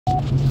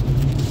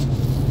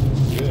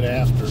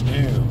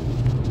afternoon.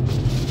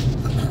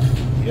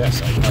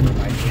 Yes, I cover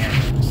my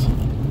cannons.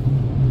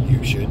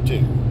 You should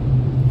too.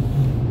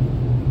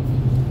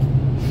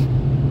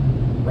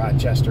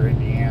 Rochester,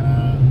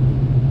 Indiana,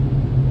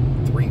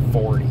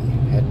 3:40.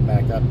 Heading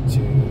back up to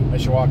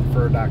Mishawaka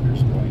for a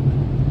doctor's appointment.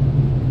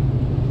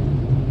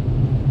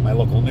 My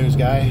local news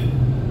guy,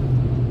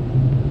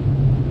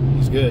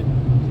 he's good.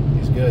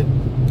 He's good.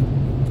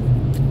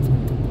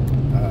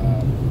 I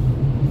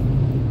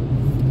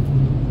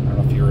don't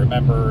know if you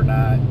remember or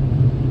not,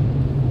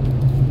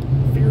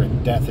 Fear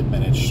and Death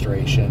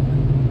Administration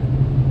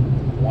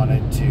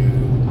wanted to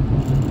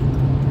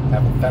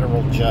have a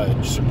federal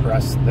judge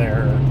suppress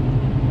their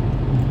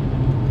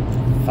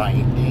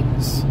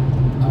findings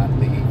on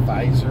the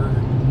Pfizer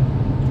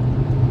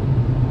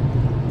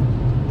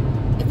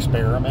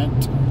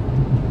experiment.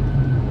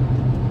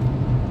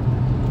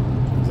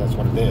 Because that's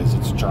what it is.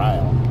 It's a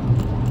trial.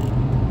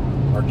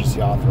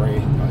 Emergency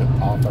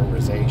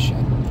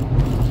authorization.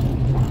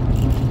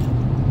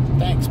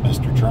 Thanks,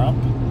 Mr.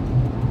 Trump.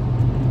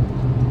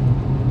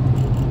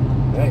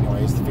 But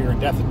anyways, the Fear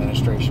and Death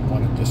Administration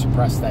wanted to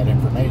suppress that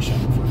information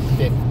for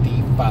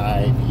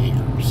 55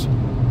 years.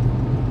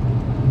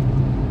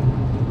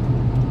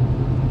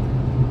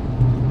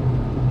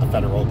 A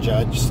federal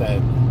judge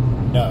said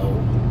no,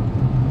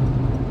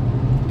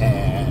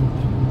 and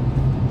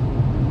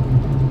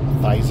a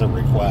FISA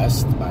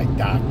request by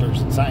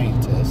doctors and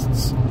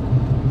scientists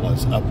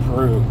was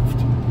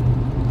approved.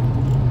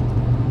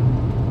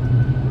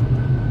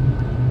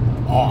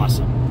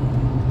 Awesome.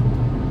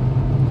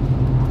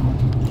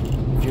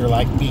 If you're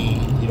like me,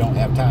 you don't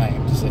have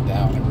time to sit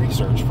down and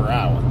research for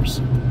hours.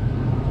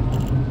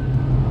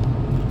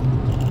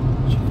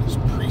 Jeez,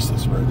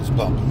 Priestess Road is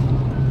bumpy.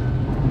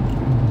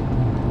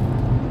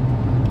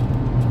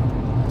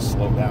 I'll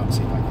slow down and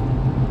see if I can.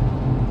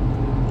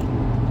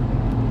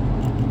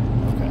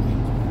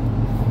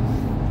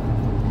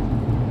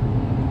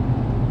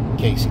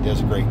 Okay. Casey does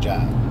a great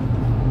job.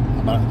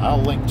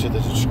 I'll link to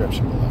the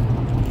description below.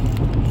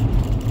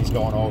 He's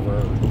going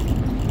over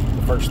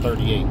the first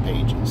 38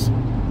 pages.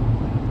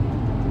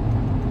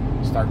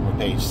 Starting with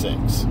page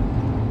 6.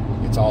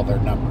 It's all their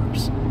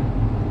numbers.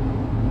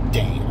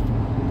 Damn.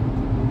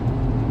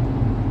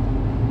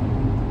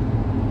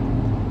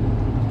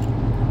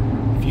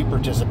 If you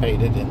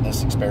participated in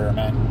this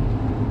experiment,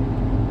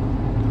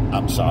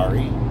 I'm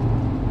sorry.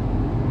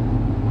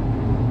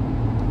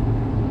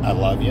 I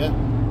love you.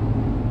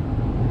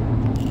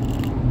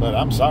 But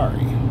I'm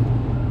sorry.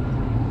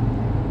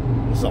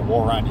 This is a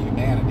war on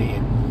humanity,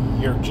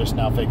 and you're just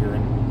now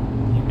figuring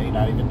you may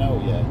not even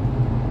know yet.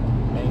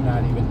 May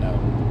not even know.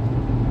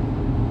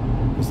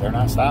 Because they're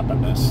not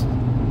stopping this.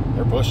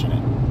 They're pushing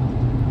it.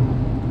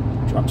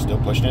 Trump's still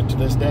pushing it to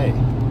this day.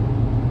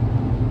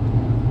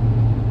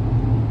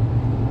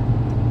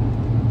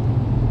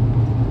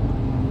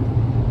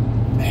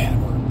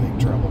 Man, we're in big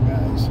trouble,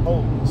 guys.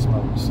 Holy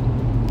smokes.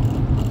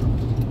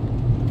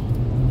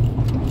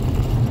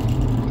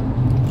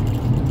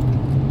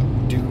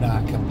 Do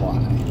not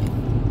comply.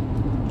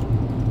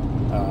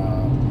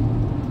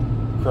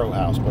 Crow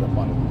House put up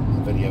one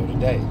video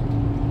today.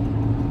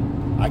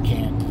 I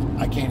can't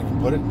even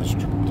put it in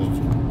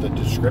the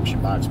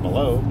description box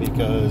below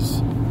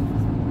because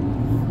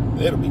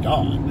it'll be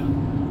gone.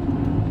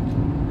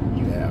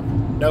 You have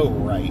no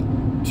right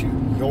to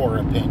your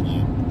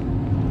opinion.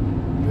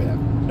 You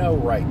have no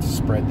right to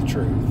spread the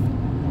truth.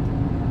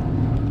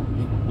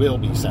 You will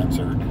be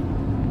censored.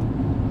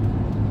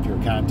 If you're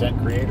a content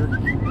creator,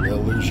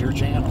 you'll lose your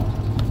channel.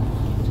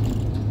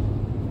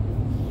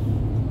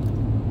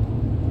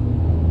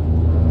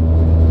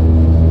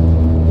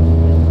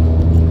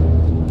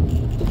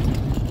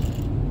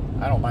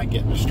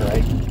 Getting a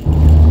strike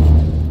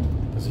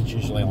because it's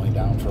usually only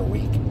down for a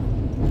week.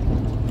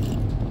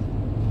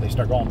 They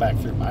start going back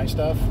through my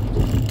stuff,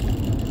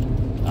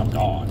 I'm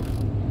gone.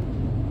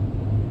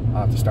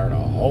 I'll have to start a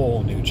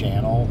whole new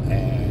channel,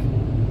 and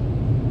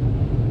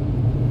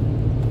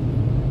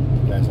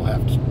you guys will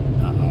have to.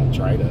 I'll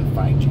try to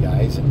find you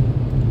guys and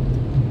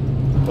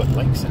put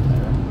links in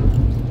there.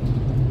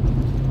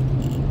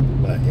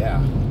 But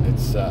yeah,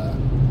 it's I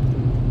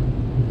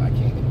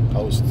can't even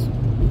post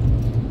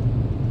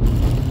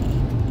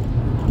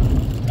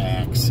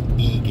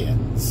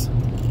Egan's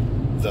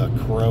The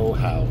Crow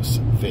House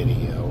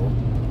video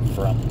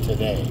from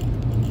today.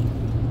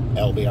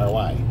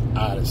 LBRY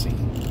Odyssey.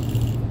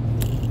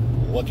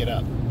 Look it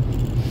up.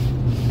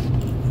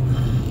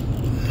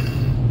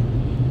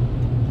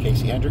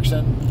 Casey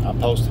Hendrickson, I'm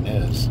posting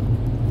his.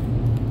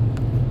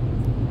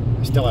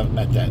 I still haven't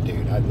met that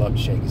dude. I'd love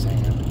to shake his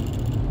hand.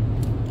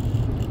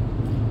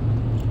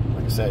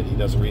 Like I said, he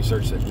does the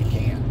research that we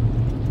can.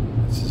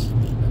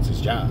 That's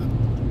his job.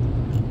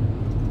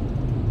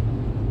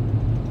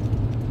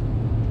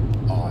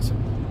 Awesome.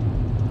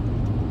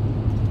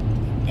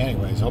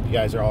 Anyways, hope you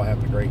guys are all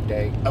having a great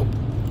day. Oh,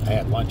 I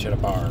had lunch at a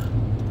bar.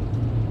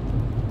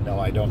 No,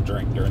 I don't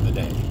drink during the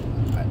day.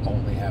 I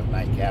only have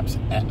nightcaps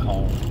at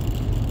home.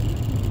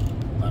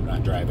 I'm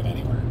not driving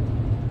anywhere.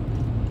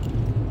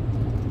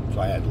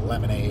 So I had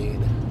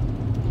lemonade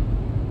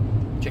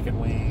chicken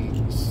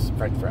wings,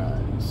 french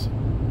fries.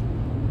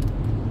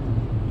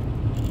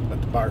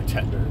 But the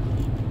bartender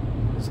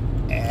is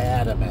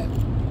adamant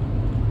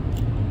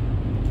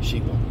she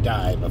will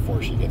die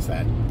before she gets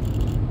that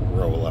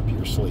roll up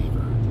your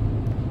sleever.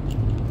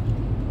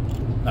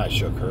 I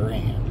shook her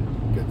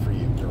hand. Good for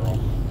you, girl.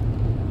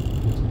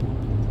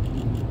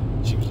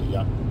 She was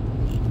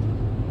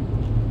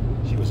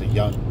a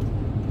young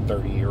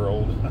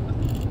 30-year-old.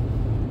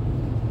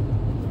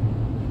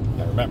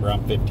 Now remember,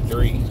 I'm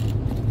 53.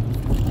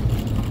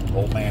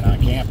 Old man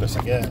on campus,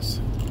 I guess.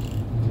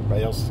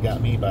 Everybody else has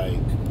got me by,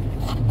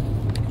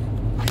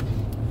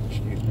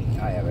 excuse me,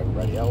 I have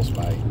everybody else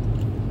by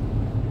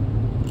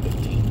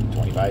 15,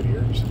 25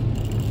 years.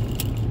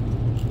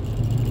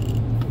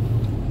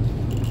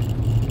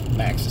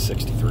 Max is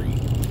 63.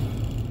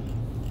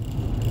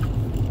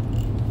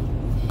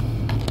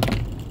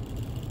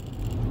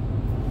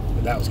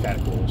 But that was kind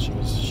of cool. She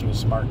was a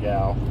smart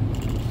gal.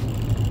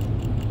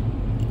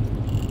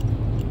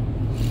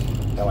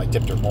 Hell, I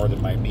tipped her more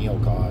than my meal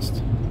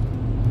cost.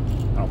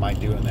 I don't mind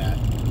doing that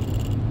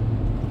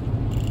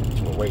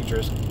to a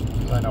waitress,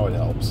 because I know it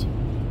helps.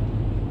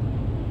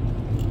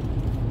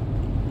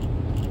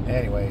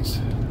 Anyways,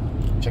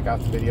 check out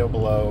the video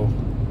below.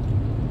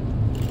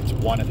 It's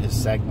one of his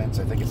segments.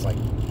 I think it's like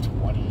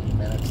 20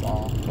 minutes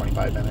long,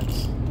 25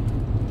 minutes.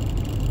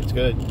 It's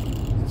good.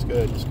 It's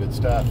good. It's good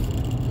stuff.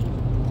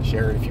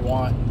 Share it if you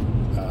want.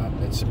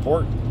 It's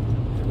important.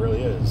 It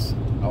really is.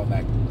 Oh, and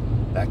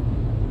that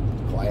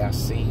Class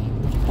C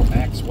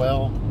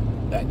Maxwell,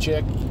 that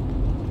chick,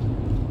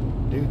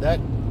 dude, that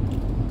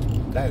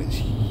is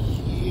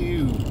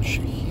huge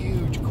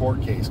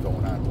court case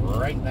going on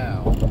right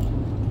now,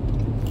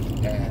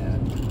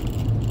 and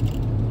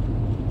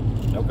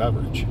no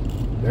coverage,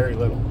 very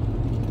little.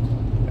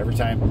 Every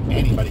time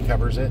anybody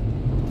covers it,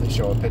 they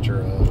show a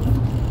picture of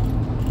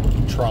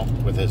Trump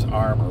with his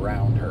arm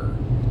around her.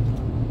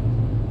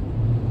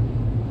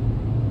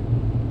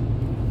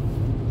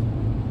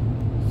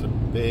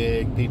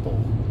 Big people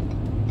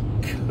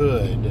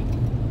could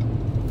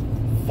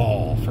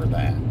fall for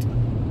that.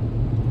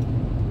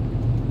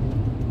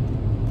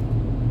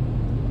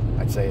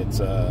 I'd say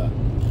it's a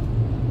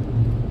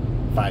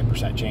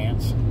 5%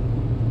 chance.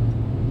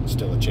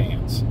 Still a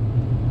chance.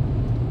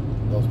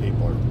 Those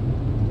people are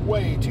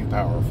way too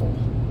powerful.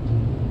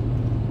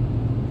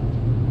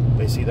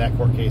 They see that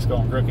court case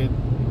going crooked,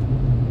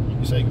 you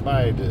can say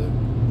goodbye to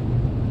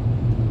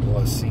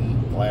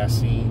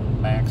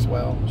Glassine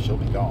Maxwell. She'll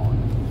be gone.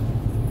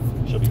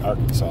 She'll be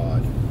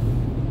Arkansas'd.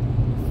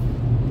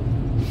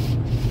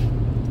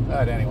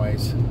 But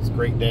anyways, it's a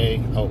great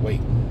day. Oh wait,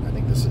 I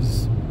think this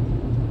is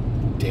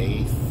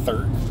day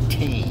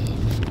 13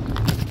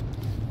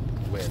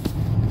 with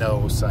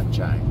no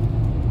sunshine.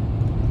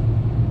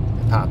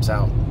 It pops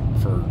out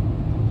for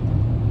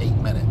 8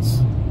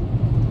 minutes,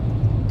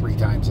 3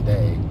 times a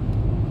day.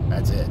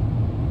 That's it.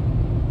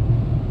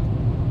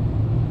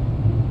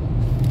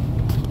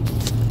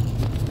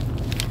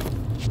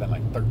 It's been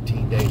like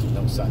 13 days with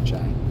no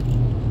sunshine.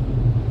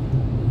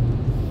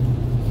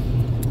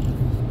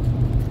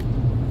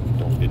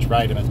 Get your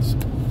vitamins.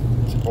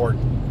 It's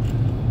important.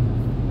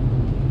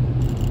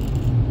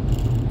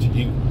 To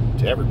you,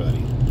 to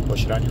everybody.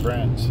 Push it on your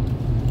friends.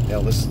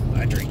 Hell,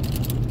 I drink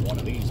one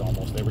of these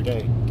almost every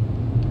day.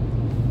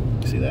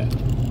 You see that?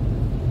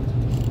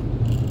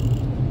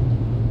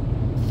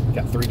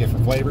 Got 3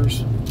 different flavors.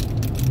 You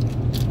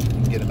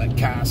can get them at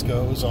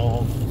Costco's,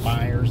 all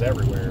Myers,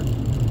 everywhere.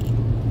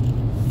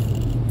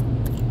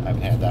 I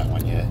haven't had that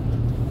one yet.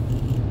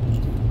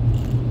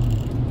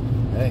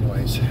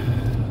 Anyways.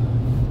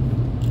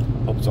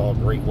 Hope it's all a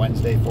great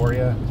Wednesday for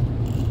you.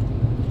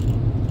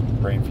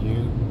 Praying for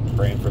you,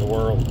 praying for the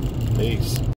world. Peace.